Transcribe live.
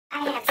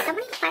have so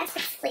many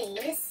plastic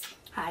sleeves.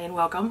 Hi and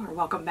welcome, or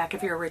welcome back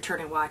if you're a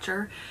returning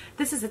watcher.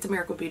 This is It's a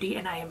Miracle Beauty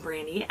and I am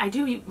Brandy. I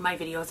do my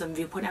videos from the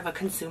viewpoint of a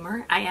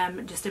consumer. I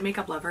am just a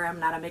makeup lover. I'm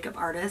not a makeup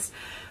artist,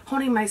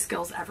 honing my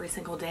skills every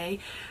single day.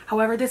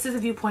 However, this is a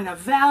viewpoint of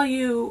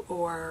value,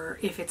 or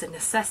if it's a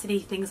necessity,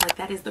 things like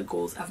that is the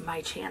goals of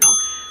my channel.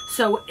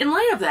 So in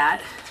light of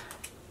that,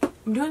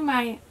 I'm doing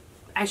my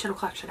eyeshadow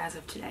collection as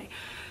of today.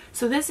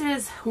 So this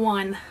is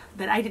one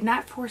that I did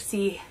not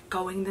foresee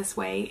going this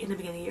way in the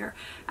beginning of the year.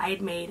 I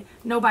had made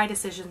no buy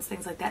decisions,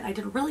 things like that. And I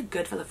did really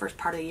good for the first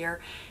part of the year.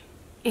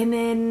 And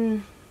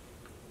then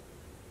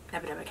the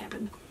epidemic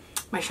happened.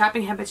 My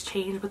shopping habits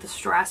changed with the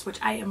stress, which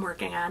I am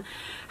working on.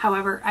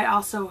 However, I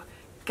also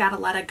got a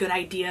lot of good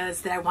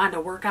ideas that I wanted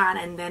to work on,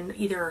 and then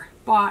either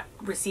bought,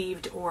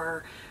 received,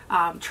 or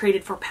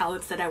traded for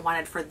palettes that I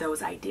wanted for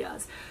those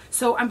ideas.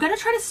 So I'm going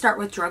to try to start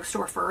with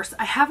drugstore first.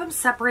 I have them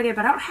separated,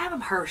 but I don't have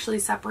them harshly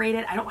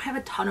separated. I don't have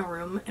a ton of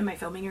room in my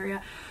filming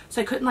area,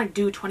 so I couldn't like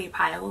do 20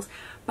 piles.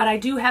 But I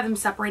do have them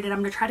separated. I'm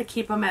going to try to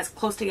keep them as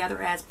close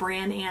together as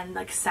brand and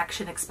like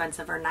section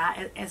expensive or not,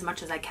 as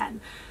much as I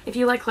can. If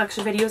you like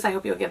collection videos, I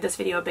hope you'll give this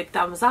video a big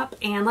thumbs up,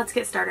 and let's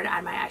get started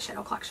on my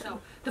eyeshadow collection. So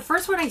the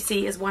first one I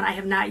see is one I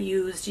have not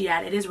used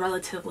yet. It is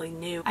relatively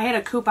new. I had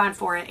a coupon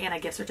for it and a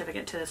gift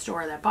certificate to the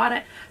store that bought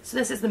it. So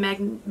this is the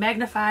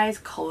Magnifies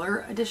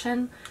Color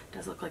Edition. It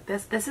does look like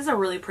this. This is a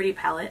really pretty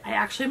palette. I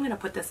actually am going to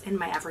put this in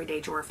my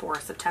everyday drawer for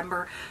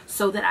September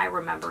so that I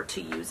remember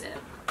to use it.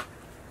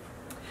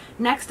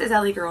 Next is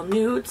LA Girl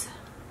Nudes.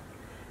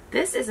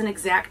 This is an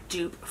exact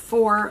dupe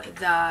for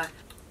the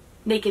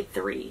Naked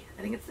 3.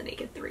 I think it's the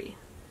Naked 3.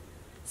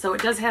 So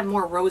it does have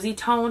more rosy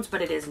tones,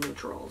 but it is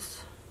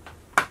neutrals.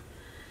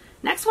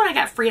 Next one I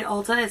got free at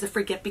Ulta as a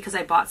free gift because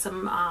I bought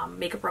some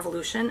Makeup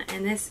Revolution,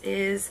 and this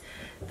is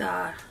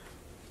the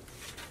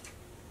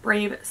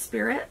Brave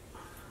Spirit.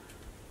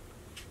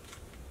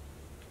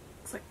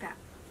 Looks like that.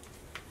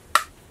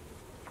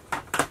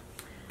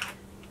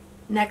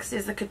 Next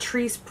is the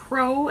Catrice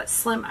Pro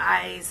Slim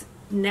Eyes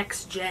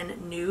Next Gen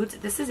Nudes.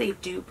 This is a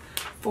dupe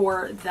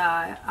for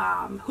the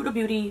Huda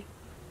Beauty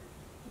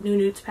New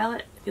Nudes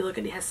palette. If you look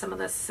at it, it has some of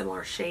the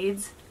similar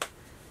shades.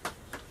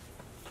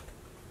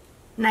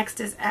 Next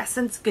is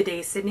Essence Good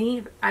Day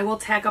Sydney. I will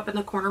tag up in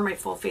the corner my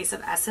full face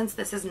of Essence.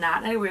 This is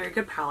not a very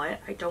good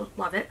palette. I don't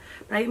love it,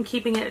 but I am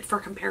keeping it for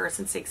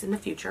comparison sakes in the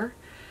future.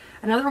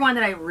 Another one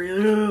that I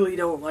really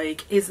don't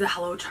like is the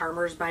Hello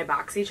Charmers by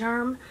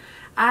BoxyCharm.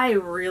 I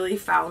really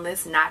found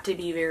this not to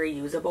be very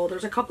usable.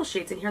 There's a couple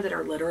shades in here that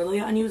are literally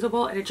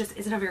unusable, and it just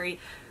isn't a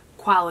very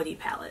quality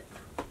palette.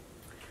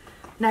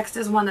 Next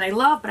is one that I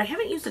love, but I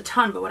haven't used a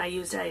ton, but when I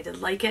used it, I did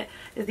like it,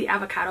 is the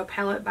Avocado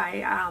palette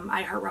by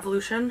I Heart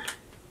Revolution.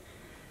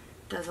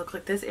 It does look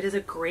like this. It is a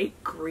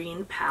great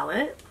green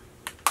palette.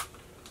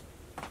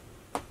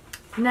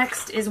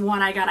 Next is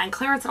one I got on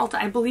clearance at Ulta.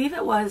 I believe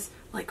it was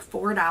like $4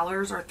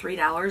 or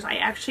 $3. I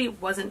actually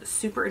wasn't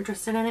super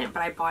interested in it,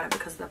 but I bought it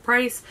because of the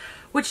price,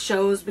 which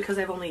shows because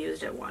I've only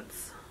used it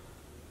once.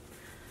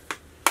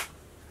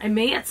 I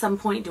may at some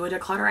point do a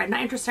declutter. I'm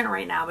not interested in it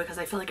right now because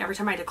I feel like every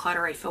time I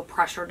declutter, I feel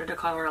pressure to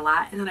declutter a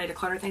lot, and then I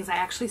declutter things I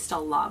actually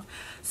still love.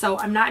 So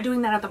I'm not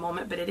doing that at the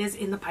moment, but it is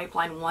in the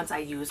pipeline once I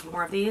use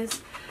more of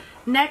these.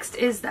 Next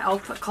is the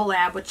e.l.f.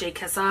 collab with J.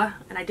 Kissa,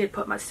 and I did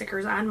put my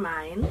stickers on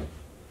mine.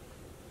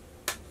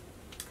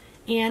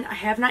 And I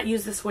have not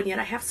used this one yet.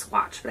 I have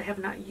swatched, but I have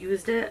not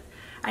used it.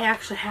 I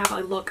actually have a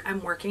look I'm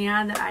working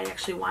on that I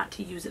actually want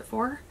to use it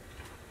for.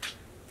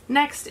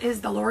 Next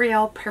is the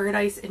L'Oreal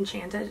Paradise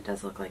Enchanted. It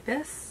does look like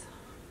this.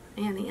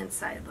 And the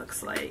inside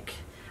looks like...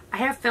 I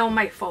have filmed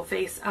my Full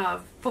Face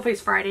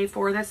Friday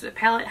for this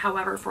palette.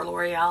 However, for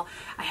L'Oreal,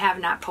 I have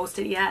not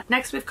posted yet.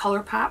 Next, with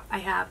ColourPop, I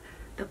have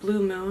the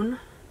Blue Moon.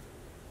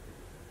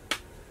 It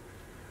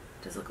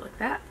does look like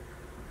that.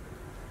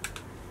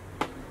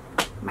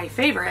 My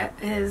favorite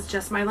is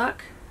Just My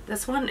Look.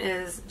 This one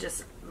is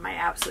just my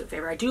absolute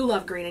favorite. I do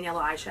love green and yellow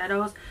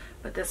eyeshadows,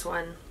 but this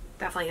one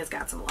definitely has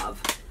got some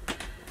love.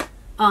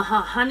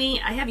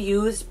 Honey, I have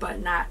used, but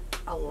not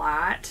a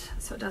lot.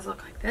 So it does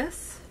look like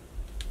this.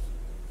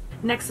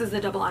 Next is the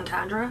Double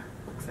Entendre.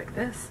 Looks like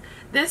this.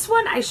 This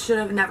one I should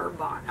have never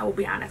bought. I will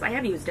be honest. I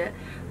have used it,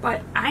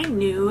 but I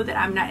knew that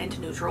I'm not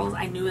into neutrals.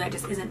 I knew that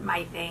just isn't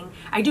my thing.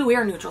 I do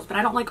wear neutrals, but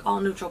I don't like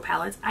all neutral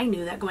palettes. I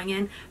knew that going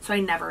in, so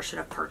I never should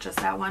have purchased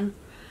that one.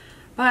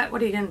 But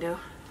what are you going to do?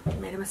 I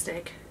made a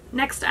mistake.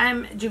 Next,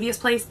 I'm Juvia's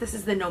Place. This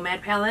is the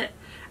Nomad palette.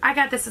 I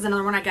got this as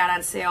another one I got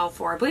on sale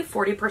for, I believe,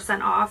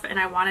 40% off, and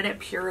I wanted it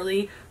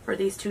purely for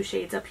these two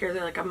shades up here.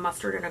 They're like a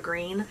mustard and a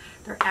green.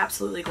 They're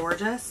absolutely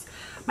gorgeous.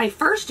 My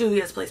first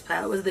Juvia's Place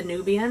palette was the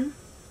Nubian.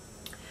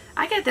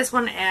 I got this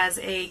one as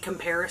a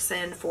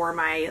comparison for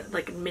my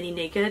like mini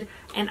naked,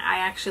 and I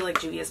actually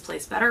like Juvia's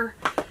Place better.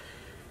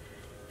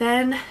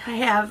 Then I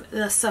have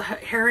the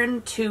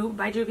Saharan 2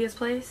 by Juvia's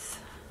Place.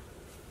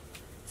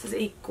 This is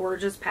a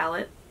gorgeous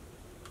palette.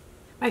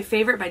 My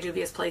favorite by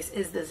Juvia's Place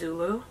is the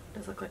Zulu. It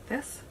does look like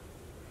this.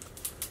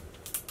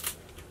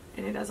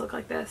 and it does look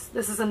like this.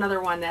 This is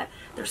another one that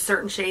there's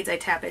certain shades I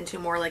tap into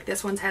more. Like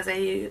this one has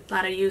a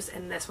lot of use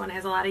and this one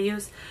has a lot of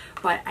use,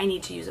 but I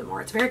need to use it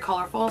more. It's very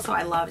colorful, so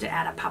I love to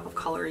add a pop of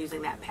color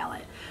using that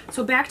palette.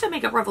 So back to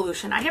Makeup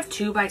Revolution. I have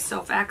two by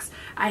Sofx.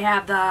 I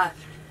have the,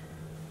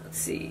 let's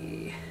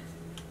see,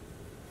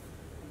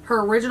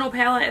 her original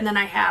palette, and then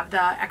I have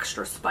the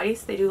Extra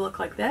Spice. They do look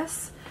like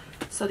this.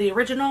 So the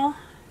original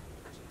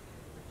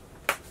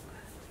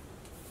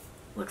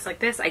looks like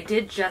this. I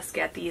did just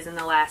get these in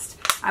the last,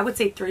 I would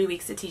say 3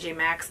 weeks at TJ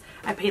Maxx.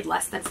 I paid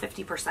less than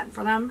 50%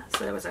 for them,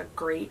 so it was a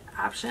great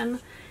option.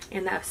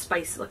 And the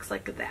Spice looks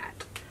like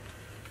that.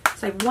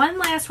 So I have one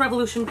last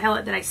Revolution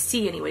palette that I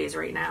see anyways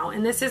right now,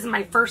 and this is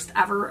my first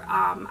ever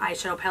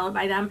eyeshadow palette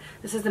by them.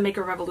 This is the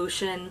Makeup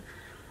Revolution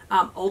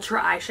Ultra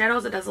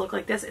Eyeshadows. It does look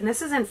like this, and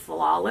this is in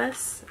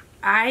Flawless.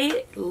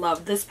 I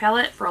loved this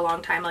palette for a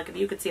long time. Like, if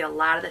you could see, a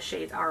lot of the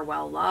shades are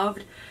well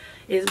loved.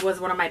 It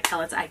was one of my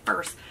palettes I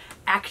first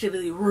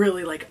actively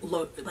really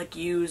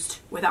used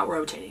without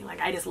rotating. Like,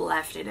 I just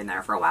left it in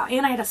there for a while,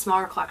 and I had a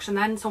smaller collection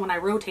then, so when I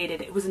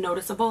rotated it was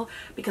noticeable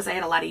because I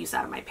had a lot of use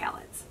out of my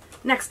palettes.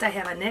 Next I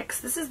have a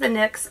NYX. This is the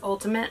NYX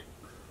Ultimate,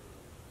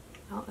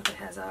 I don't know if it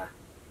has a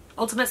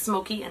Ultimate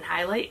Smoky and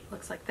Highlight.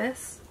 Looks like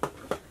this.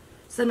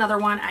 It's another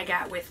one I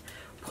got with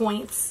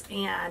points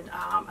and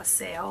a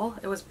sale.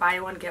 It was buy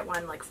one get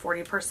one, like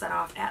 40%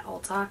 off at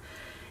Ulta,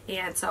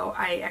 and so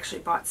I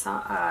actually bought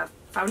some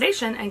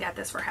foundation and got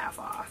this for half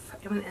off,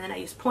 and then I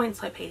used points,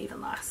 so I paid even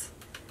less.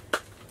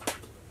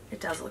 It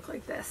does look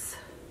like this.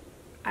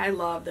 I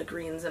love the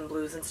greens and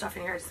blues and stuff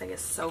in here. I just think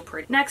it's so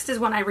pretty. Next is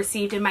one I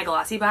received in my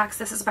glossy box.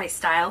 This is by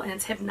Style, and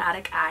it's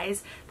Hypnotic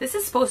Eyes. This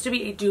is supposed to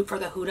be a dupe for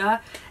the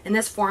Huda, and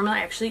this formula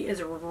actually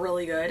is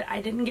really good.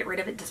 I didn't get rid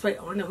of it despite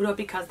owning the Huda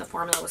because the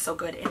formula was so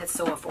good and it's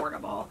so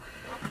affordable.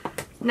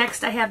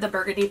 Next I have the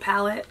Burgundy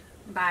palette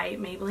by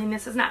Maybelline.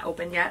 This is not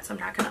open yet, so I'm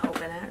not going to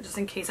open it just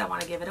in case I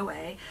want to give it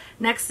away.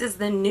 Next is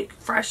the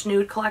Fresh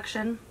Nude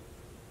collection.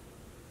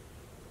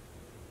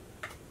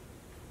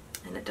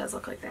 And it does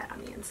look like that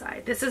on the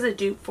inside. This is a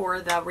dupe for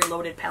the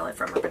Reloaded palette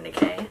from Urban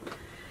Decay.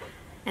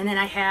 And then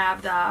I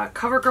have the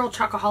CoverGirl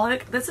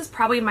Chocoholic. This is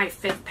probably my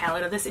 5th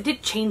palette of this. It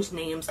did change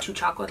names to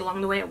chocolate along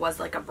the way. It was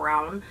like a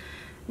brown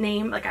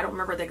name. Like, I don't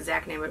remember the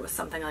exact name. It was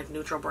something like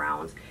Neutral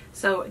Browns.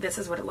 So this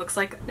is what it looks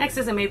like. Next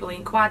is a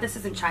Maybelline Quad. This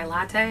is in Chai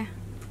Latte.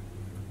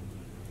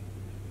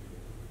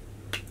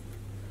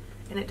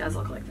 And it does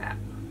look like that.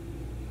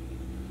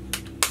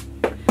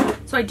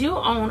 So I do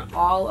own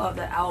all of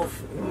the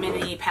e.l.f.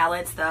 mini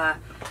palettes, the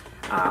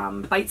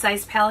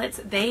bite-sized palettes.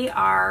 They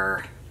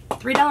are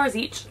 $3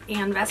 each,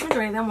 and the vast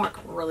majority of them work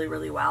really,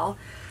 really well.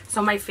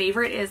 So my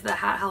favorite is the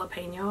Hot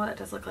Jalapeno. It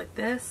does look like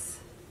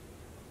this.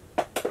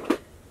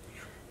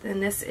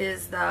 Then this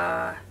is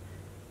the,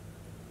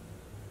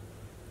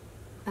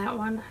 that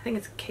one, I think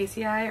it's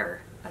KCI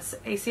or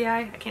ACI.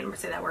 I can't remember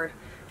to say that word.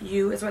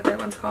 U is what that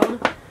one's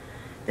called.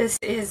 This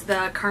is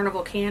the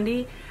Carnival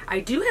Candy.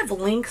 I do have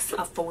links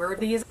of 4 of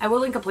these. I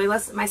will link a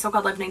playlist. My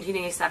So-Called Life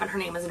 1987, her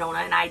name is Nona,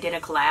 and I did a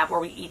collab where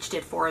we each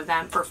did 4 of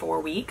them for 4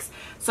 weeks.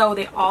 So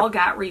they all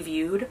got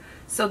reviewed.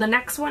 So the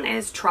next one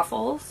is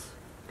Truffles.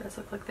 It does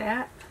look like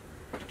that.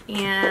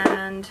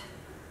 And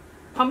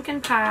Pumpkin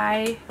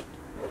Pie,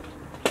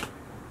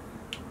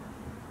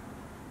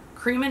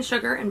 Cream and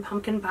Sugar, and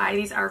Pumpkin Pie.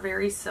 These are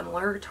very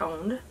similar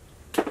toned.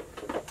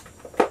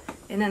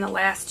 And then the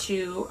last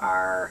 2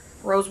 are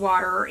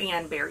Rosewater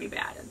and Berry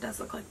Bad. It does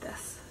look like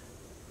this.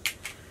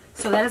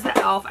 So that is the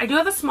e.l.f. I do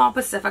have a small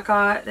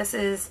Pacifica. This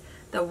is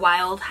the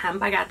Wild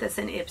Hemp. I got this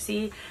in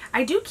Ipsy.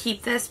 I do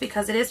keep this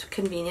because it is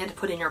convenient to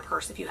put in your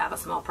purse if you have a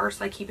small purse.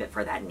 So I keep it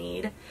for that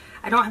need.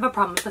 I don't have a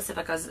problem with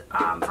Pacifica's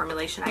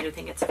formulation. I do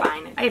think it's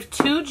fine. I have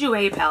 2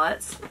 Jouer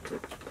palettes.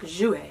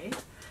 Jouer.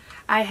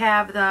 I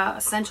have the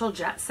Essential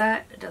Jet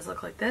Set. It does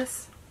look like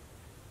this.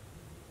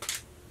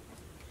 It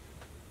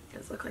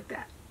does look like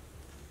that.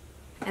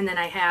 And then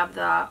I have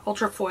the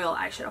Ultra Foil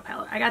Eyeshadow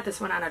Palette. I got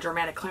this one on a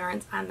dramatic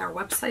clearance on their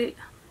website.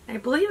 I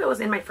believe it was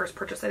in my first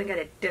purchase. I think I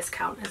had a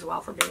discount as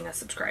well for being a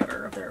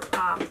subscriber of their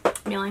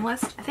mailing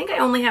list. I think I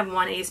only have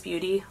one Ace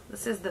Beauty.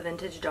 This is the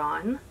Vintage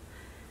Dawn.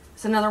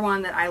 It's another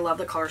one that I love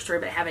the color story,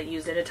 but I haven't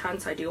used it a ton,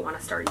 so I do want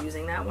to start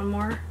using that one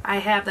more. I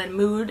have the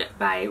Mood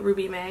by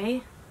Ruby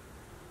May.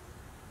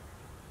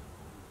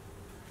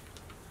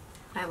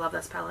 I love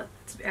this palette.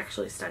 It's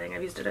actually stunning.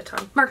 I've used it a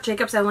ton. Marc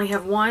Jacobs, I only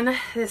have one.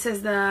 This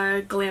is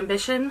the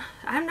Glambition.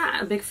 I'm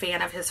not a big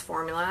fan of his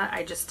formula.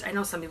 I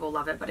know some people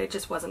love it, but it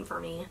just wasn't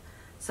for me.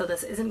 So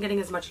this isn't getting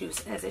as much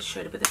use as it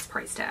should with its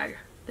price tag.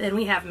 Then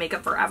we have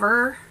Makeup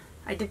Forever.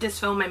 I did just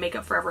film my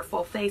Makeup Forever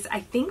full face. I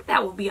think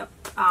that will be up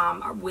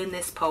when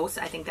this posts.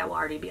 I think that will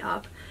already be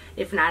up.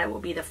 If not, it will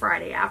be the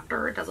Friday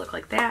after. It does look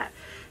like that.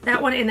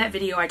 That one, in that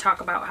video, I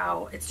talk about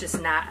how it's just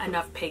not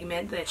enough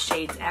pigment. The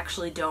shades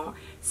actually don't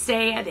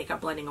stay. They kept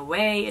blending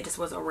away. It just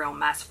was a real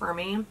mess for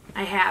me.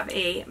 I have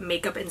a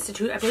Makeup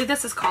Institute. I believe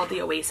this is called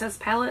the Oasis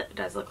palette. It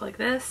does look like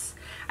this.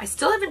 I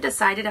still haven't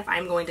decided if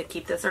I'm going to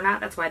keep this or not.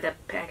 That's why the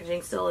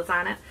packaging still is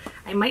on it.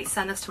 I might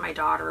send this to my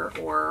daughter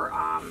or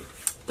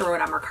throw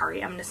it on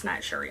Mercari. I'm just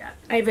not sure yet.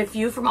 I have a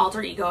few from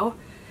Alter Ego.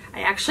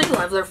 I actually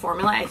love their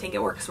formula. I think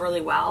it works really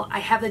well. I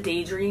have the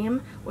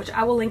Daydream, which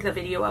I will link the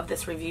video of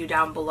this review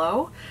down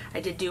below. I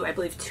did do, I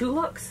believe, 2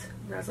 looks.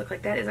 It does look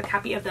like that. Is a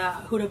copy of the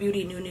Huda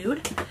Beauty New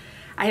Nude.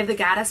 I have the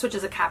Goddess, which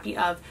is a copy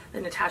of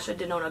the Natasha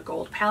Denona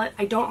Gold palette.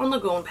 I don't own the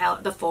gold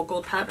palette, the full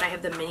gold palette, but I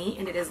have the mini,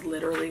 and it is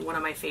literally one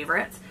of my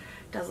favorites.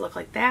 It does look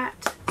like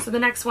that. So the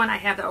next one, I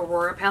have the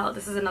Aurora palette.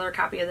 This is another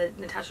copy of the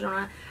Natasha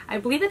Denona. I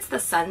believe it's the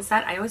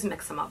Sunset. I always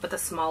mix them up, but the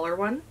smaller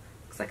one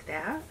looks like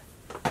that.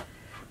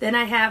 Then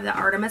I have the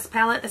Artemis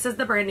palette. This is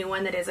the brand new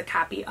one that is a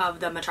copy of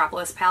the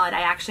Metropolis palette.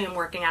 I actually am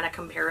working on a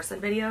comparison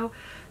video,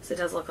 so it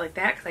does look like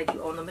that because I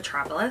do own the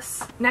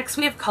Metropolis. Next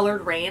we have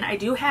Colored Rain. I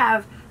do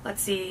have,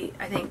 let's see,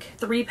 I think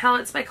 3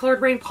 palettes by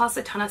Colored Rain plus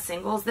a ton of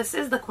singles. This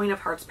is the Queen of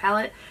Hearts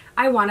palette.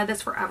 I wanted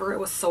this forever. It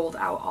was sold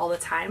out all the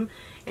time.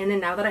 And then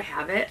now that I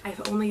have it,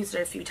 I've only used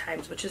it a few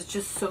times, which is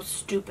just so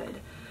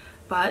stupid.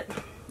 But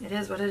it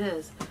is what it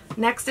is.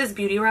 Next is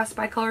Beauty Rest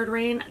by Colored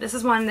Rain. This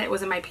is one that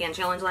was in my pan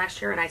challenge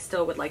last year, and I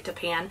still would like to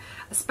pan,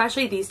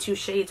 especially these 2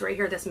 shades right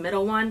here, this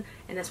middle one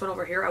and this one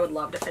over here. I would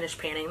love to finish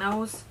panning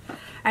those.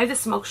 I have the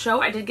Smoke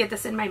Show. I did get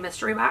this in my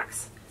mystery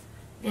box,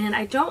 and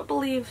I don't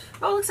believe,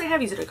 oh, it looks like I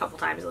have used it a couple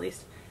times at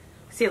least.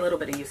 I see a little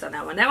bit of use on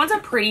that one. That one's a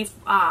pretty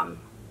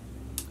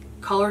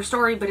color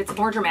story, but it's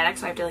more dramatic,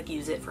 so I have to like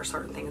use it for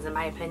certain things in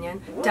my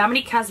opinion.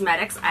 Dominique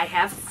Cosmetics, I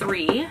have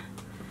 3.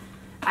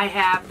 I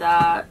have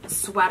the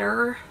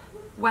Sweater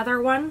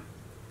Weather one.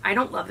 I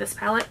don't love this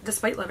palette,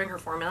 despite loving her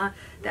formula.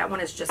 That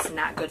one is just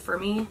not good for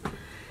me.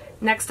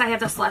 Next, I have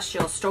the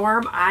Celestial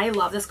Storm. I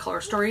love this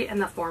color story,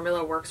 and the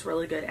formula works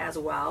really good as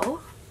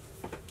well.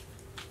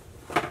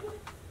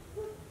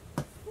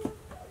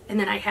 And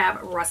then I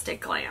have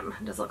Rustic Glam.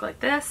 It does look like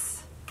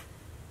this.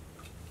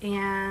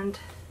 And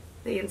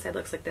the inside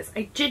looks like this.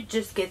 I did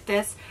just get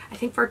this, I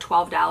think for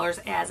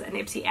 $12 as an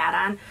Ipsy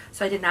add-on,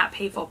 so I did not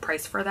pay full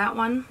price for that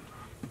one.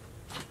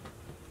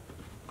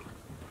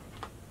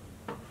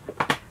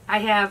 I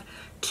have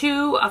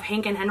 2 of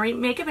Hank and Henry.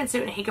 Makeup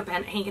Institute and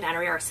Hank and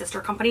Henry are sister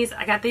companies.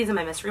 I got these in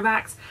my mystery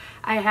box.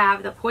 I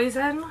have the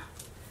Poison,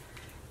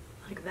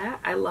 like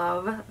that. I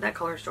love that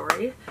color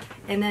story.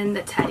 And then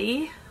the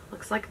Teddy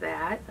looks like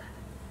that.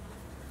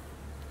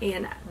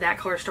 And that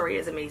color story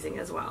is amazing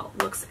as well.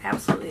 Looks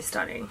absolutely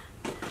stunning.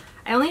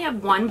 I only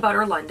have 1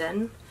 Butter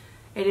London.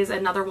 It is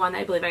another one that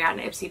I believe I got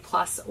in Ipsy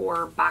Plus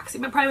or Boxy.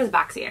 But probably was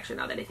Boxy actually,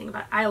 now that I think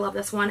about it. I love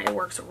this one. It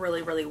works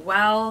really, really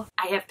well.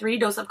 I have 3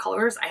 Dose of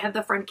Colors. I have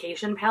the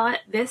Friendcation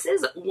palette. This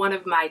is one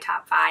of my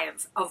top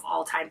 5 of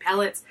all time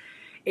palettes.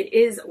 It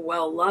is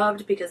well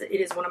loved because it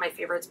is one of my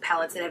favorite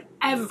palettes that have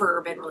ever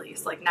been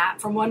released. Like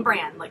not from one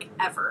brand, like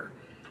ever.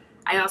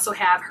 I also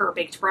have her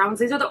Baked Browns.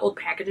 These are the old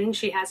packaging.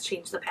 She has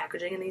changed the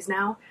packaging in these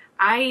now.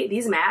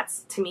 These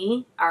mattes to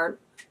me are,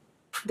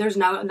 there's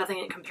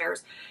nothing that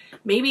compares.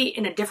 Maybe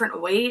in a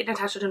different way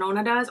Natasha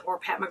Denona does or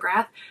Pat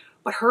McGrath,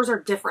 but hers are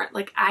different.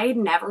 Like I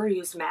never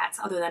used mattes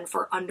other than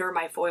for under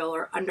my foil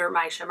or under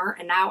my shimmer,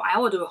 and now I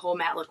will do a whole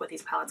matte look with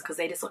these palettes because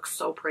they just look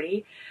so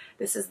pretty.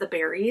 This is the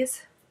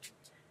Berries.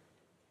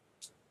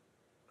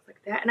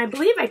 Like that. And I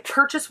believe I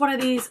purchased one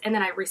of these and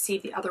then I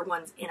received the other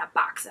ones in a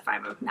box if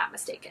I'm not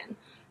mistaken.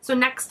 So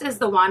next is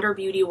the Wander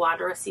Beauty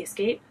Wanderous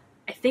Seascape.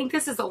 I think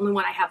this is the only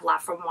one I have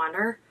left from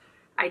Wander.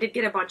 I did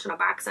get a bunch in a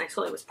box and I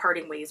slowly was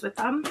parting ways with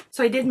them.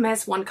 So I did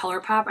miss one color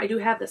pop. I do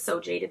have the So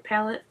Jaded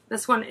palette.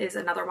 This one is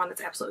another one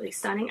that's absolutely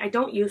stunning. I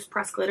don't use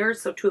pressed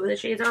glitters, so 2 of the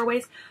shades are a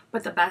waste,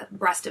 but the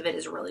rest of it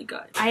is really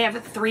good. I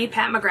have 3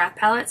 Pat McGrath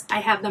palettes. I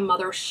have the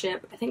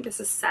Mothership, I think this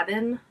is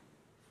 7,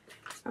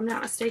 if I'm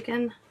not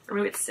mistaken. Or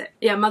maybe it's 6.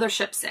 Yeah,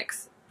 Mothership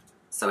 6.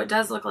 So it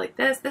does look like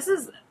this. This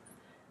is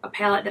a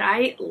palette that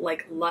I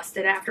like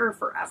lusted after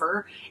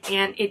forever,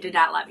 and it did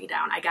not let me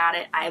down. I got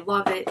it. I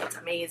love it. It's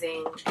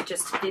amazing.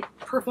 It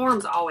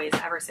performs always,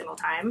 every single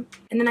time.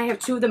 And then I have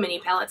 2 of the mini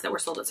palettes that were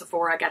sold at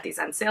Sephora. I got these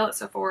on sale at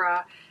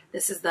Sephora.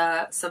 This is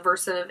the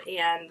Subversive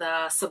and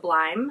the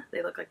Sublime.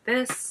 They look like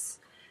this.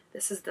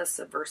 This is the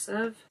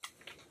Subversive.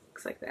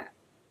 Looks like that.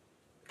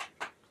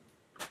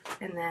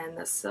 And then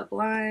the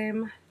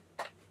Sublime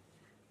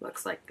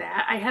looks like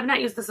that. I have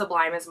not used the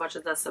Sublime as much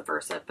as the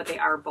Subversive, but they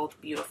are both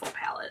beautiful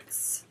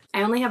palettes.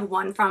 I only have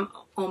 1 from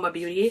Oma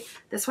Beauty.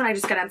 This one I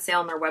just got on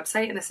sale on their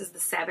website, and this is the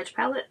Savage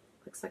palette.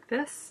 Looks like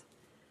this.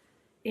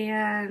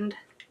 And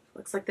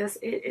looks like this.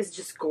 It is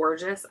just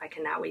gorgeous. I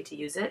cannot wait to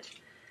use it.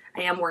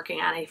 I am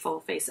working on a full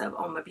face of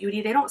Oma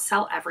Beauty. They don't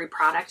sell every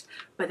product,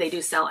 but they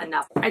do sell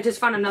enough. I just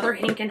found another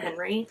Hank and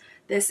Henry.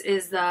 This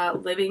is the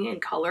Living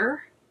in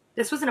Color.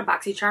 This was in a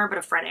boxy charm, but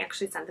a friend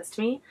actually sent this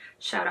to me.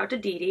 Shout out to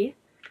Dee Dee.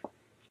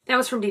 That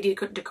was from Dee Dee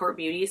Decor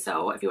Beauty,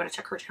 so if you want to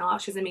check her channel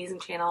out, she's an amazing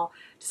channel.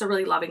 Just a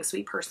really loving,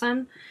 sweet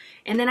person.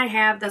 And then I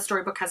have the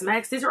Storybook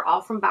Cosmetics. These are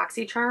all from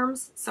Boxy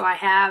Charms. So I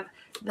have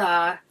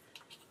the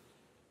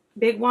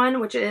big one,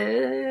 which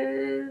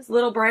is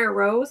Little Briar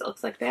Rose. It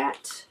looks like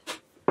that.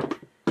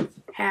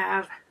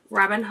 Have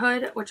Robin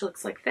Hood, which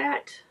looks like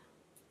that.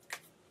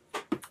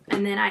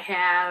 And then I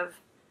have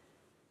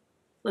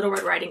Little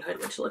Red Riding Hood,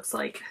 which looks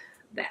like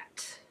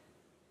that.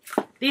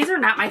 These are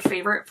not my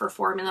favorite for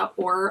formula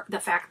or the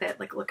fact that,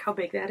 like, look how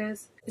big that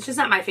is. It's just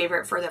not my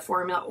favorite for the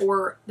formula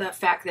or the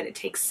fact that it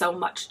takes so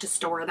much to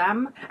store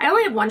them. I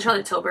only have one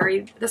Charlotte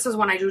Tilbury. This is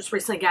one I just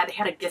recently got. They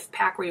had a gift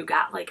pack where you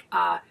got like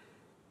a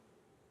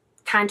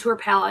contour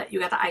palette, you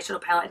got the eyeshadow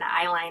palette and an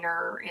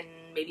eyeliner and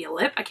maybe a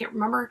lip. I can't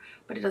remember,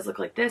 but it does look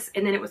like this.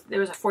 And then there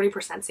was a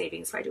 40%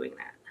 savings by doing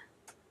that.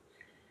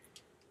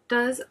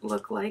 Does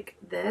look like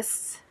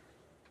this.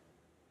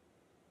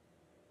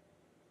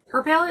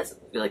 Her palettes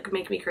like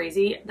make me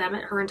crazy.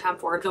 Her and Tom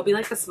Ford, they'll be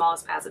like the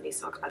smallest palettes and be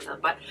so expensive.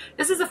 But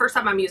this is the first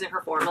time I'm using her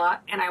formula,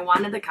 and I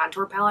wanted the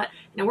contour palette,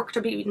 and it worked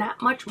to be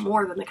not much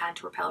more than the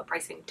contour palette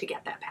pricing to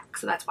get that pack.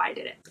 So that's why I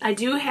did it. I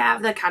do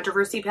have the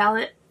Controversy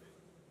palette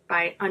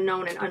by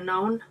Unknown and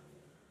Unknown.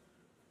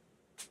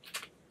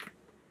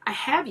 I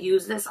have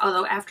used this,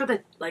 although after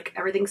the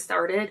everything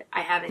started, I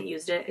haven't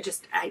used it.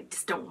 I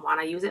just don't want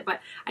to use it,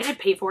 but I did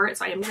pay for it,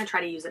 so I am going to try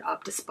to use it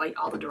up despite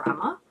all the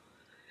drama.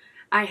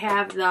 I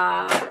have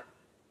the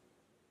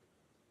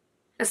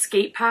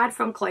Escape Pod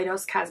from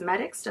Kaleidos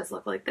Cosmetics. Does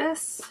look like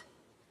this,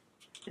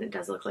 and it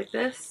does look like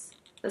this.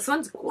 This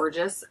one's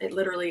gorgeous. It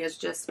literally is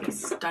just a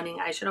stunning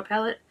eyeshadow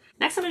palette.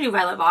 Next, I'm going to do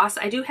Violet Voss.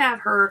 I do have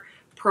her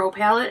Pro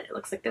palette. It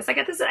looks like this. I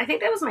got this, I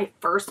think that was my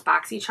first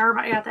BoxyCharm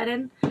I got that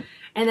in.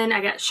 And then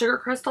I got Sugar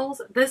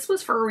Crystals. This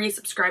was for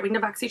resubscribing to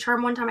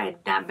BoxyCharm one time. I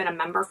had not been a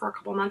member for a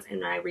couple months,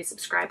 and when I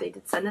resubscribed, they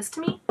did send this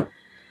to me.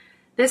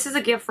 This is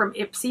a gift from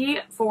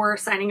Ipsy for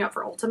signing up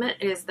for Ultimate.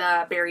 It is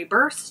the Berry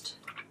Burst.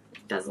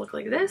 It does look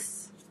like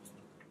this.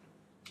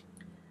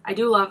 I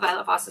do love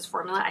Violet Voss's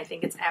formula. I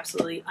think it's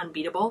absolutely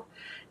unbeatable.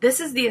 This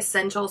is the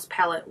Essentials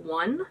Palette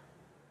 1. Right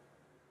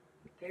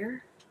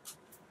there.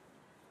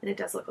 And it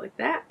does look like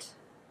that.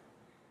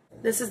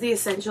 This is the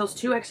Essentials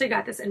 2. I actually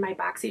got this in my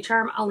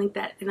BoxyCharm. I'll link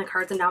that in the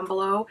cards and down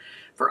below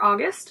for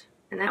August.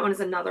 And that one is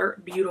another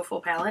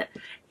beautiful palette.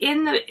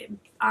 In the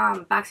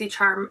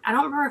BoxyCharm, I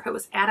don't remember if it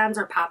was add-ons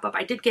or pop-up.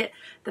 I did get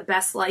the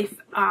Best Life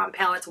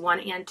palettes 1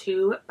 and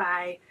 2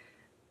 by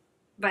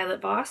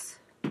Violet Voss.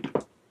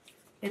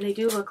 And they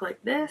do look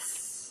like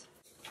this.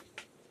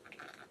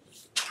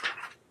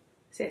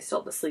 See, I still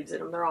have the sleeves in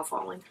them. They're all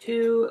falling.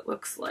 2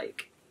 looks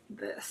like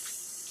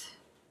this.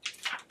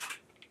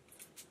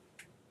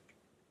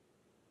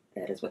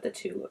 That is what the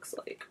 2 looks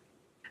like.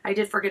 I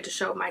did forget to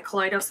show my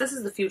Kaleidos. This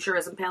is the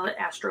Futurism palette,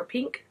 Astro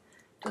Pink.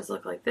 It does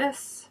look like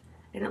this,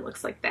 and it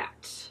looks like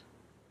that.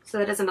 So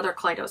that is another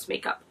Kaleidos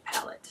makeup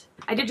palette.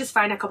 I did just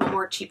find a couple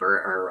more cheaper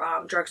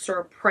or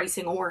drugstore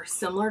pricing or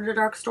similar to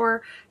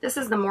drugstore. This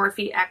is the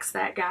Morphe X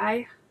That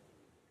Guy,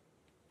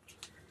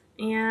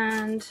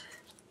 and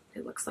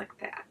it looks like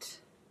that.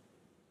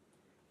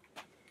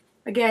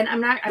 Again,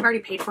 I've already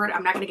paid for it.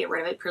 I'm not going to get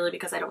rid of it purely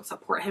because I don't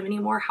support him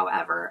anymore.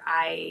 However,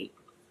 I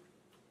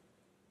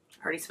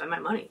already spent my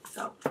money,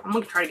 so I'm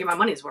going to try to get my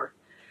money's worth,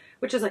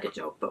 which is like a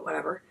joke, but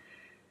whatever.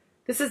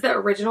 This is the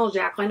original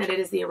Jacqueline, and it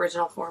is the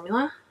original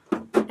formula.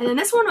 And then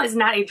this one was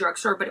not a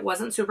drugstore, but it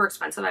wasn't super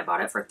expensive. I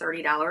bought it for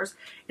 $30,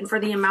 and for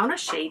the amount of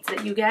shades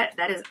that you get,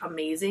 that is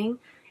amazing.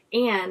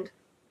 And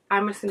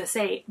I'm just going to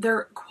say,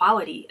 their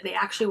quality, they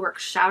actually work.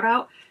 Shout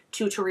out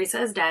to Teresa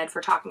is Dead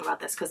for talking about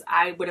this, because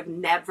I would have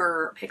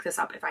never picked this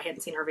up if I hadn't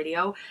seen her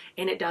video,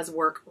 and it does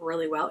work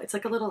really well. It's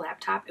like a little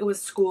laptop. It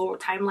was school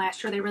time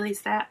last year they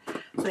released that,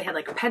 so they had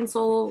like a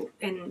pencil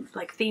and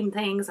like theme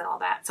things and all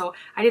that. So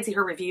I did see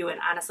her review, and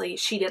honestly,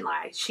 she didn't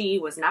lie. She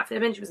was not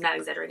fibbing. She was not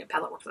exaggerating.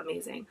 Palette works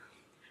amazing.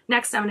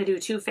 Next, I'm going to do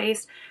Too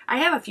Faced. I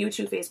have a few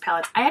Too Faced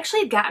palettes. I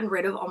actually had gotten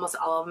rid of almost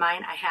all of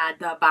mine. I had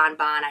the Bon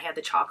Bon. I had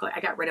the chocolate. I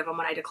got rid of them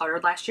when I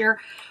decluttered last year.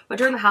 But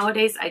during the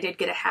holidays, I did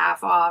get a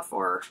half off,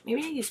 or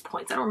maybe I used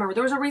points. I don't remember.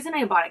 There was a reason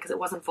I bought it because it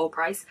wasn't full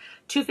price.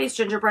 Too Faced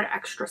Gingerbread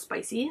Extra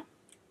Spicy.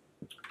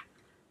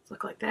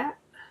 Look like that.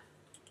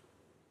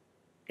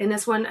 And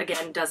this one,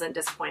 again, doesn't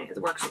disappoint.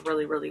 It works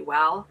really, really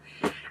well.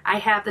 I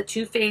have the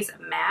Too Faced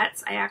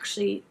Mattes. I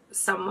actually,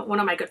 one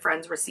of my good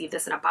friends received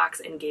this in a box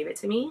and gave it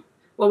to me.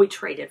 Well, we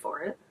traded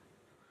for it.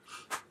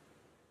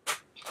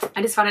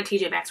 I just found it at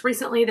TJ Maxx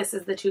recently. This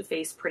is the Too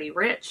Faced Pretty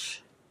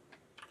Rich.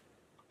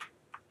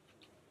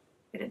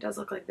 And it does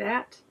look like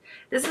that.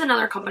 This is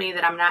another company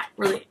that I'm not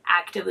really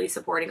actively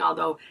supporting,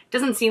 although it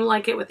doesn't seem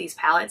like it with these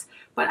palettes,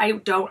 but I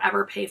don't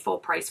ever pay full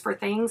price for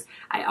things.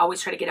 I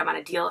always try to get them on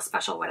a deal, a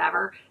special,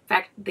 whatever. In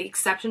fact, the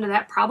exception to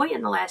that probably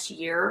in the last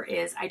year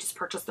is I just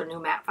purchased their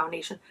new matte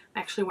foundation.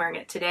 I'm actually wearing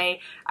it today.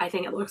 I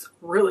think it looks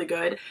really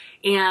good,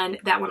 and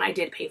that one I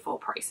did pay full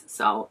price.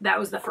 So that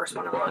was the first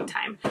one in a long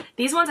time.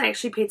 These ones I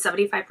actually paid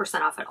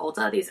 75% off at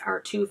Ulta. These are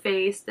Too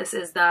Faced. This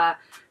is the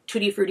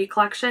Tutti Frutti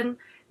collection.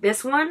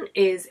 This one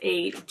is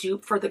a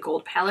dupe for the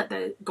gold palette.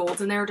 The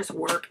golds in there just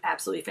work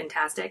absolutely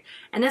fantastic.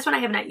 And this one I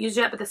have not used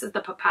yet, but this is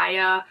the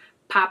Papaya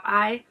Pop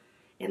Eye.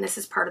 And this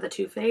is part of the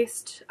Too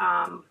Faced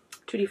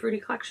Tutti Frutti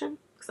collection.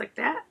 Looks like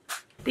that.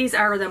 These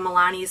are the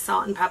Milani's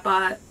Salt and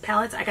Pepper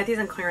palettes. I got these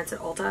on clearance at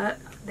Ulta.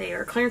 They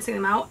are clearancing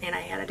them out, and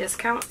I had a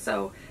discount,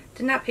 so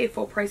did not pay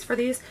full price for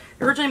these.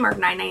 They're originally marked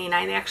 $9.99.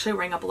 They actually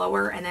rang up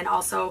lower, and then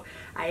also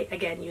I,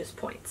 again, used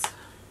points.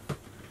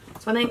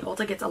 So I think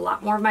Ulta gets a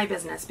lot more of my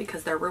business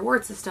because their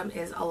reward system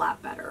is a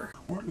lot better.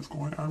 What is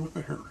going on with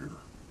the hair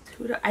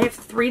here? I have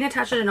 3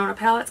 Natasha Denona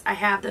palettes. I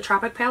have the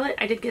Tropic palette.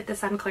 I did get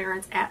this on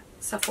clearance at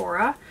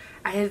Sephora.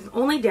 I have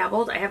only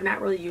dabbled. I have not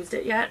really used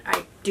it yet.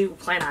 I do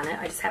plan on it.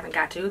 I just haven't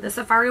got to. The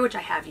Safari, which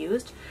I have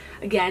used,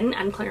 again,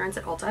 on clearance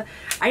at Ulta.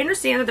 I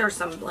understand that there's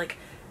some, like,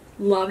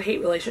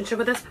 love-hate relationship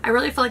with this. I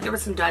really feel like there were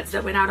some duds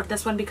that went out of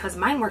this one because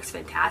mine works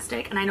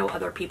fantastic, and I know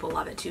other people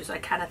love it too, so I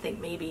kind of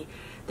think maybe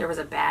there was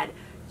a bad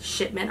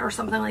shipment or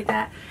something like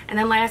that. And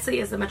then lastly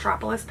is the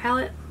Metropolis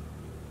palette.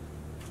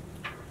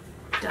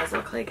 It does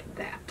look like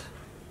that.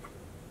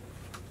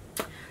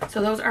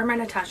 So those are my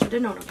Natasha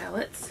Denona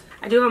palettes.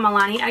 I do have a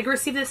Milani. I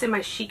received this in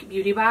my Chic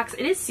Beauty box.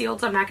 It is sealed,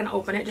 so I'm not going to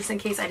open it just in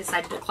case I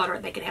decide to declutter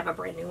it. They could have a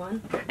brand new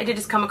one. I did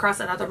just come across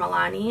another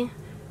Milani.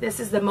 This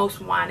is the Most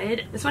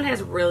Wanted. This one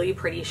has really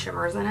pretty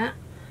shimmers in it.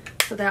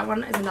 So that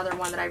one is another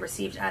one that I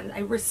received. And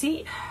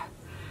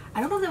I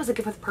don't know if that was a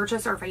gift with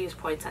purchase or if I used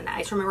points on that. I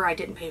just remember I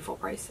didn't pay full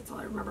price. That's all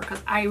I remember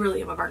because I really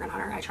am a bargain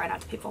hunter. I try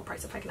not to pay full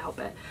price if I can help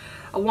it.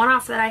 A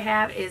one-off that I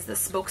have is the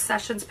Smoke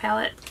Sessions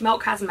palette. Melt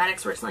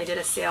Cosmetics recently did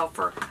a sale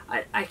for,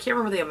 I can't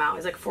remember the amount. It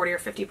was like 40 or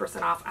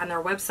 50% off on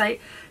their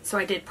website. So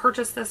I did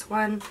purchase this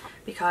one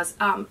because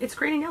it's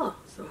green and yellow.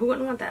 So who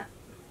wouldn't want that?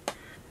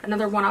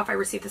 Another one-off I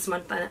received this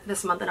month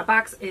in a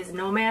box is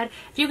Nomad.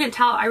 If you can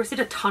tell, I received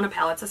a ton of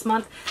palettes this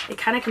month. It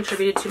kind of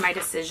contributed to my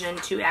decision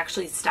to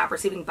actually stop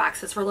receiving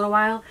boxes for a little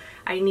while.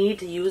 I need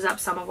to use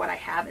up some of what I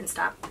have and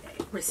stop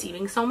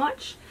receiving so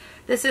much.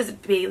 This is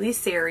Bailey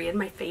Sarian,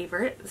 my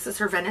favorite. This is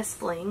her Venice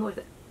Fling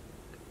with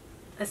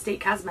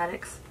Estate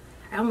Cosmetics.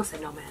 I almost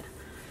said Nomad.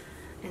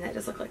 And that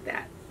does look like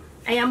that.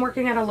 I am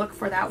working on a look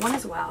for that one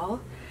as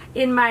well.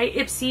 In my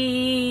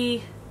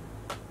Ipsy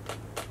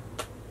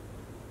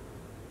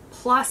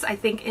Plus, I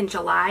think in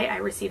July, I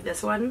received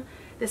this one.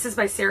 This is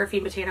by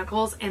Seraphine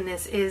Botanicals, and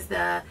this is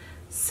the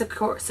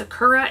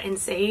Sakura and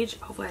Sage.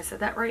 Hopefully I said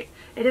that right.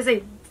 It is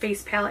a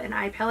face palette and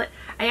eye palette.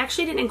 I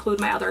actually didn't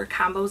include my other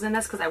combos in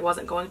this because I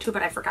wasn't going to,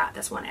 but I forgot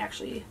this one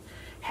actually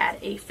had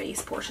a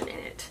face portion in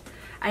it.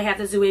 I have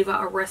the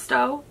Zueva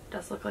Aristo.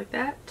 Does look like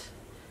that.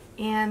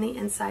 And the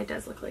inside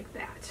does look like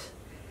that.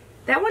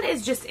 That one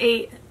is just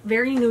a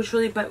very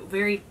neutrally but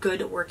very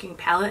good working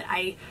palette.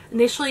 I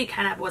initially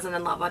kind of wasn't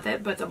in love with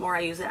it, but the more I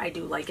use it, I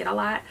do like it a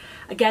lot.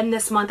 Again,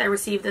 this month I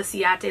received the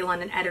Ciate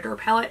London Editor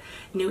palette,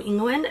 New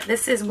England.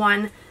 This is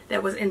one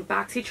that was in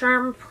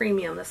BoxyCharm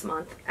Premium this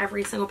month.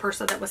 Every single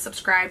person that was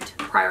subscribed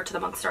prior to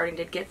the month starting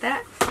did get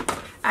that.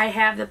 I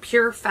have the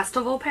Pure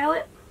Festival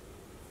palette.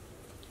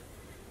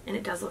 And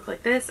it does look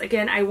like this.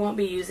 Again, I won't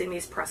be using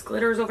these pressed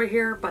glitters over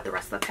here, but the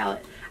rest of the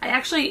palette. I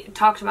actually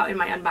talked about in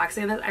my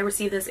unboxing of this. I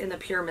received this in the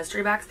Pure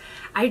Mystery Box.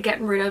 I had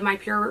gotten rid of my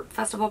Pure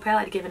Festival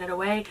palette. I'd given it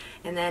away.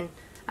 And then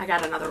I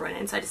got another one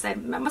in. So I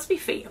decided that must be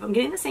fate. If I'm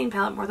getting the same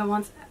palette more than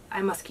once,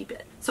 I must keep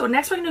it. So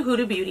next we're going to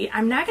Huda Beauty.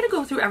 I'm not going to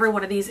go through every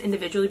one of these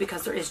individually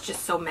because there is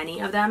just so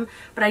many of them.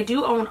 But I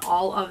do own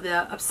all of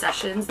the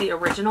Obsessions, the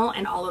original,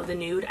 and all of the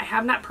nude. I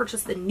have not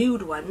purchased the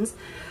nude ones,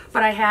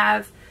 but I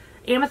have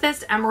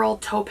Amethyst, Emerald,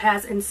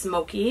 Topaz, and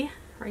Smoky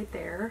right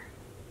there.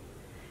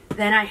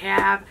 Then I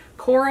have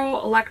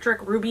Coral,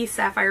 Electric, Ruby,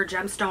 Sapphire,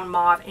 Gemstone,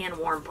 Mauve, and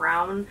Warm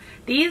Brown.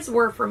 These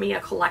were for me a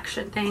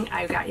collection thing.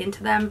 I got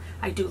into them.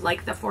 I do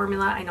like the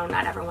formula. I know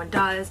not everyone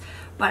does,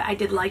 but I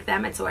did like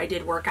them, and so I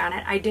did work on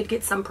it. I did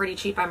get some pretty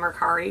cheap on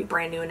Mercari,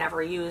 brand new and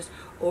never used,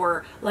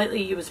 or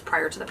lightly used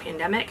prior to the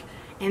pandemic.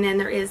 And then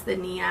there is the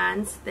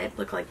neons that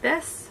look like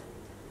this,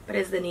 but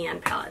is the neon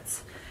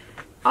palettes.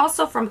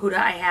 Also from Huda,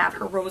 I have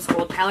her Rose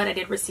Gold palette. I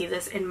did receive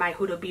this in my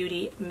Huda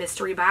Beauty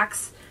mystery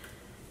box.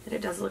 And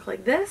it does look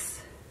like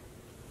this.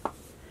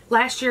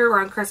 Last year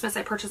around Christmas,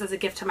 I purchased as a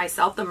gift to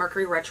myself the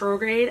Mercury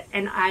Retrograde,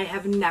 and I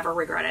have never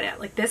regretted it.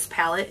 Like, this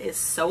palette is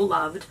so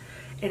loved,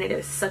 and it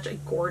is such a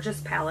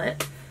gorgeous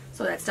palette.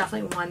 So that's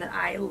definitely one that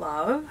I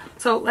love.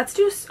 So let's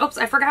do, oops,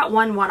 I forgot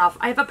one-off.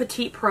 I have a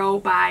Petite Pro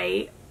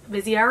by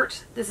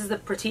Viseart. This is the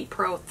Petite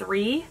Pro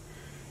 3.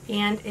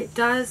 And it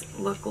does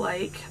look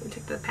like, let me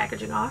take the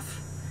packaging off.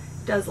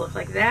 It does look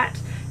like that.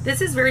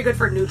 This is very good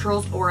for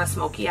neutrals or a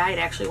smoky eye. It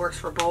actually works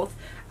for both.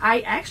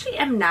 I actually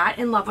am not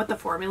in love with the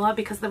formula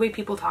because the way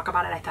people talk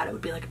about it, I thought it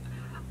would be like,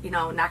 you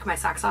know, knock my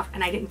socks off,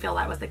 and I didn't feel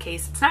that was the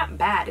case. It's not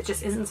bad. It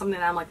just isn't something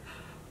that I'm like,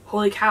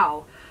 holy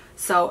cow.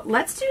 So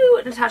let's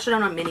do Natasha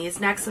Denona minis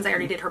next, since I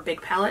already did her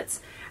big palettes.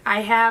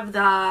 I have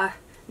the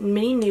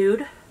Mini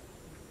Nude.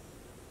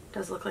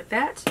 Does look like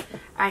that.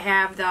 I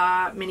have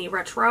the Mini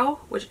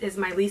Retro, which is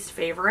my least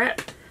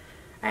favorite.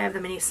 I have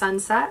the Mini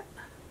Sunset.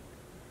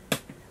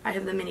 I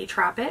have the Mini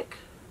Tropic.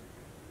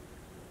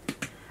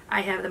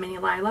 I have the Mini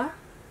Lila.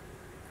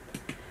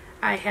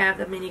 I have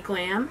the Mini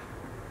Glam.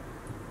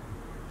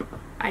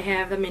 I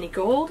have the Mini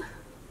Gold.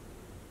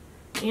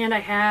 And I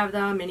have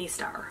the Mini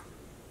Star.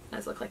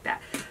 Does look like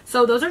that.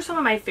 So those are some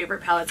of my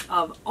favorite palettes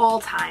of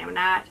all time.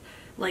 Not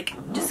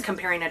like just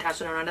comparing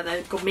Natasha Denona.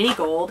 The Mini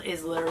Gold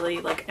is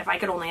literally like, if I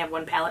could only have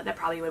one palette, that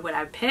probably would what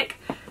I would pick.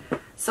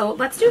 So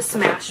let's do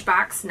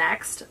Smashbox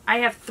next. I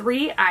have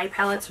 3 eye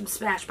palettes from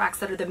Smashbox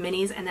that are the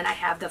minis, and then I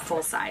have the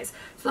full size.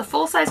 So the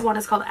full size one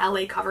is called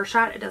LA Cover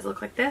Shot. It does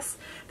look like this.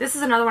 This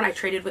is another one I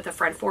traded with a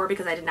friend for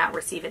because I did not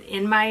receive it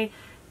in my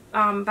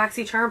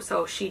BoxyCharm,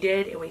 so she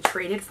did, and we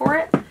traded for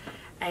it.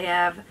 I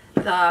have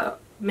the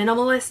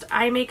Minimalist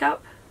Eye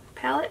Makeup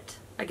palette,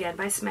 again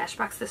by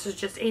Smashbox. This is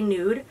just a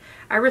nude.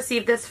 I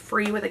received this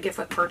free with a gift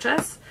with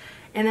purchase.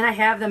 And then I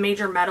have the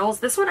Major Metals.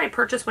 This one I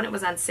purchased when it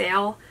was on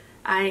sale.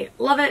 I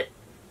love it,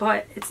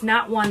 but it's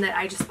not one that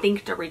I just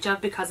think to reach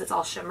of because it's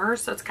all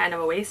shimmers, so it's kind of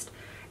a waste.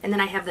 And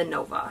then I have the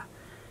Nova.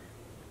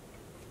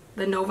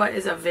 The Nova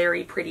is a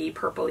very pretty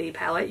purpley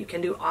palette. You can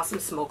do awesome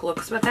smoke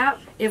looks with that.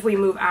 If we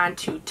move on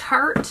to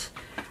Tarte,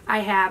 I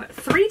have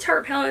 3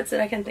 Tarte palettes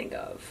that I can think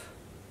of.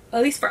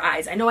 At least for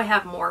eyes. I know I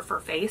have more for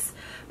face,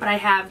 but I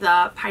have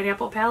the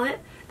Pineapple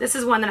palette. This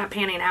is one that I'm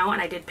panning out,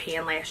 and I did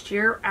pan last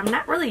year. I'm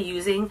not really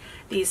using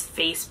these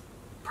face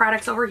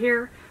products over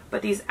here,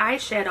 but these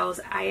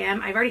eyeshadows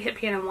I've already hit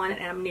pan on one,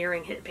 and I'm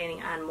nearing hit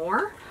panning on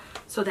more.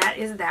 So that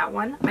is that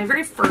one. My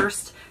very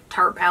first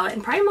Tarte palette,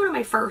 and probably one of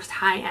my first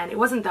high-end, it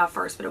wasn't the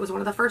first, but it was one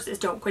of the first, is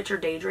Don't Quit Your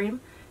Daydream.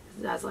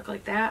 It does look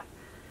like that.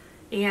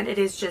 And it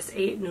is just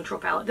a neutral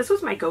palette. This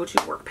was my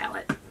go-to work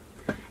palette.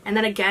 And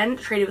then again,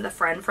 traded with a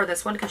friend for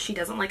this one because she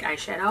doesn't like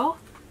eyeshadow.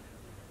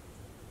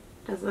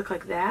 Does look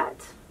like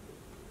that.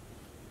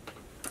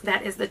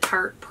 That is the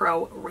Tarte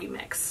Pro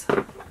Remix.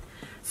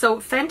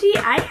 So Fenty,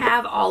 I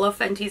have all of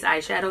Fenty's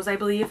eyeshadows, I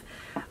believe.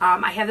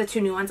 I have the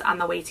 2 new ones on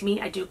the way to me.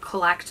 I do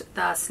collect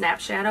the Snap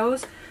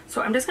Shadows.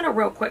 So I'm just going to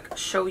real quick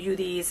show you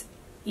these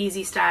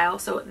easy style.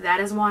 So that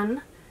is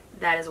one,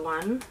 that is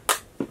one,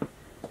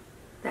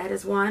 that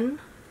is one,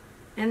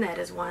 and that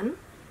is one.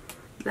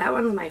 That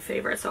one's my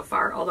favorite so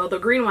far, although the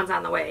green one's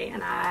on the way,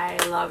 and I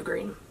love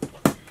green.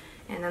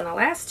 And then the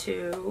last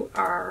 2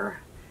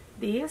 are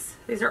these.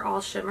 These are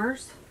all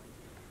shimmers,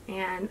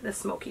 and the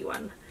smoky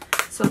one.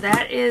 So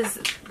that is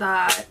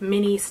the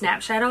mini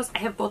Snap Shadows. I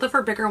have both of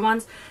her bigger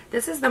ones.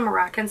 This is the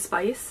Moroccan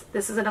Spice.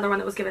 This is another one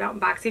that was given out in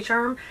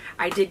BoxyCharm.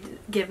 I did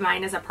give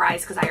mine as a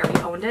prize because I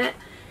already owned it.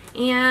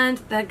 And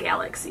the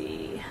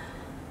Galaxy.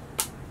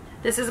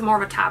 This is more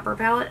of a topper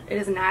palette. It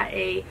is not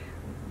a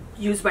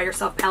use by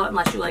yourself palette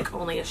unless you like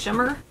only a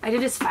shimmer. I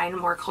did just find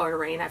more Colored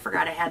Rain. I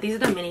forgot I had. These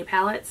are the mini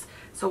palettes.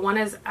 So one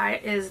is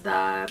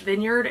the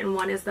Vineyard and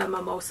one is the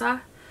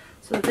Mimosa.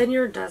 So the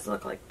Vineyard does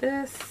look like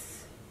this.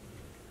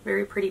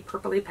 Very pretty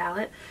purpley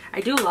palette. I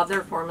do love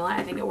their formula.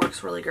 I think it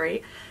works really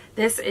great.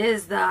 This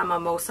is the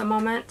Mimosa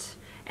Moment,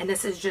 and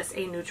this is just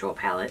a neutral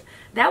palette.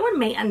 That one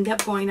may end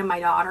up going to my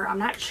daughter. I'm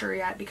not sure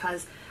yet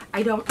because I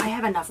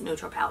have enough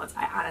neutral palettes.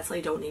 I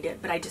honestly don't need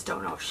it, but I just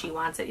don't know if she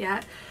wants it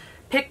yet.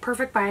 Pick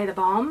Perfect by The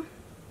Balm.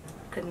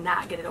 Could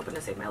not get it open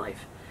to save my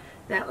life.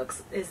 That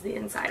is the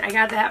inside. I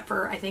got that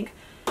for I think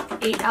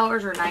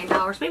 $8 or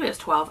 $9. Maybe it was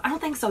 $12. I don't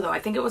think so though. I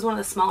think it was one of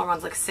the smaller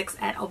ones, like 6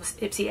 at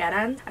Ipsy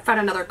add-on. I found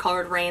another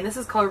Colored Rain. This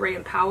is Colored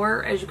Rain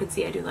Power. As you can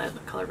see, I do love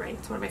Colored Rain.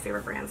 It's one of my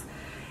favorite brands.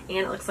 And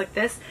it looks like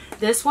this.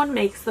 This one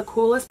makes the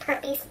coolest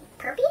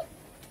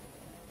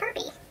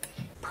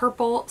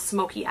purple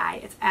smoky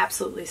eye. It's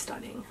absolutely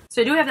stunning.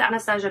 So I do have the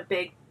Anastasia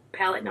Big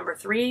palette number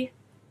 3.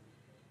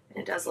 And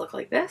it does look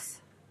like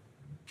this.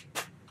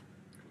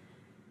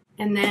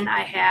 And then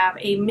I have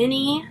a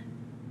mini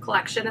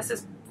collection. This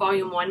is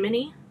volume 1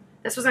 mini.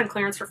 This was on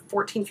clearance for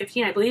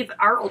 $14.15. I believe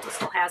our Ulta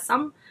still has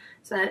some.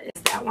 So that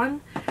is that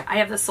one. I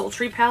have the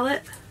Sultry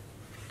palette.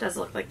 It does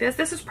look like this.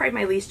 This is probably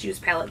my least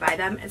used palette by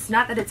them. It's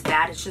not that it's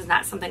bad. It's just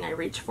not something I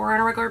reach for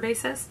on a regular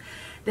basis.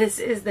 This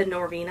is the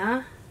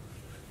Norvina.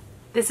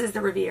 This is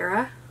the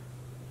Riviera.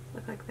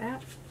 Look like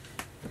that.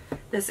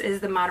 This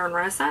is the Modern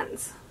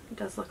Renaissance. It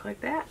does look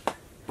like that.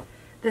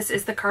 This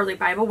is the Carly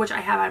Bible, which I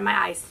have on my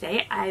eyes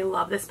today. I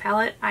love this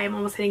palette. I am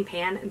almost hitting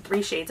pan in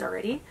 3 shades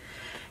already.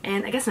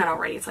 And I guess not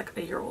already, it's like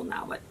a year old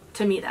now, but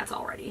to me that's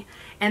already.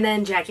 And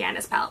then Jackie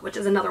Anna's palette, which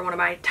is another one of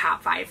my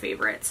top 5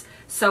 favorites.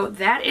 So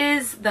that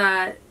is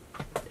the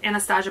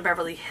Anastasia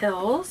Beverly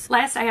Hills.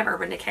 Last I have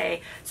Urban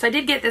Decay. So I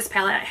did get this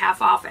palette at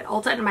half off at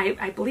Ulta, and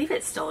I believe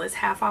it still is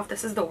half off.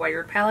 This is the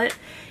Wired palette.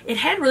 It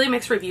had really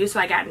mixed reviews, so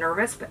I got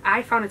nervous, but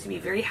I found it to be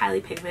very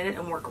highly pigmented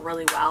and work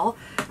really well.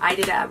 I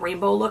did a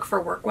rainbow look for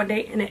work one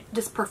day, and it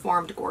just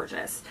performed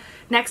gorgeous.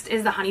 Next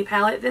is the Honey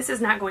palette. This is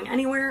not going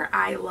anywhere.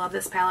 I love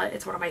this palette.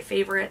 It's one of my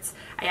favorites.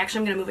 I actually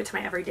am going to move it to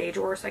my everyday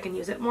drawer so I can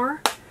use it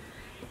more.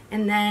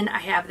 And then I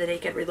have the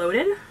Naked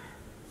Reloaded.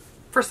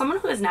 For someone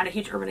who is not a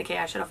huge Urban Decay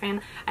eyeshadow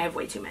fan, I have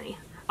way too many.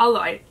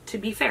 Although, to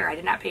be fair, I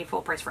did not pay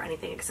full price for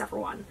anything except for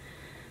one.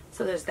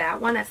 So there's that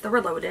one. That's the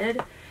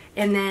Reloaded.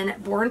 And then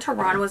Born to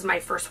Run was my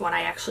first one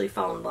I actually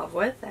fell in love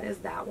with. That is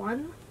that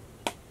one.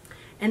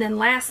 And then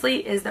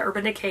lastly is the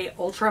Urban Decay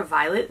Ultra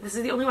Violet. This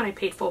is the only one I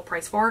paid full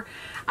price for.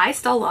 I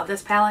still love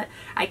this palette.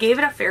 I gave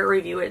it a fair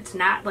review. It's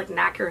not like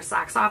knock your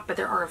socks off, but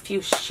there are a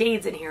few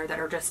shades in here that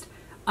are just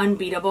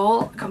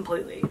unbeatable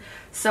completely.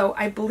 So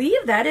I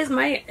believe that is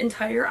my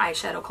entire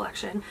eyeshadow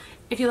collection.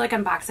 If you like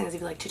unboxings,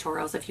 if you like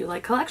tutorials, if you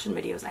like collection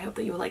videos, I hope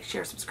that you will like,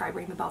 share, subscribe,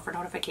 ring the bell for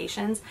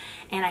notifications,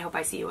 and I hope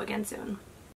I see you again soon.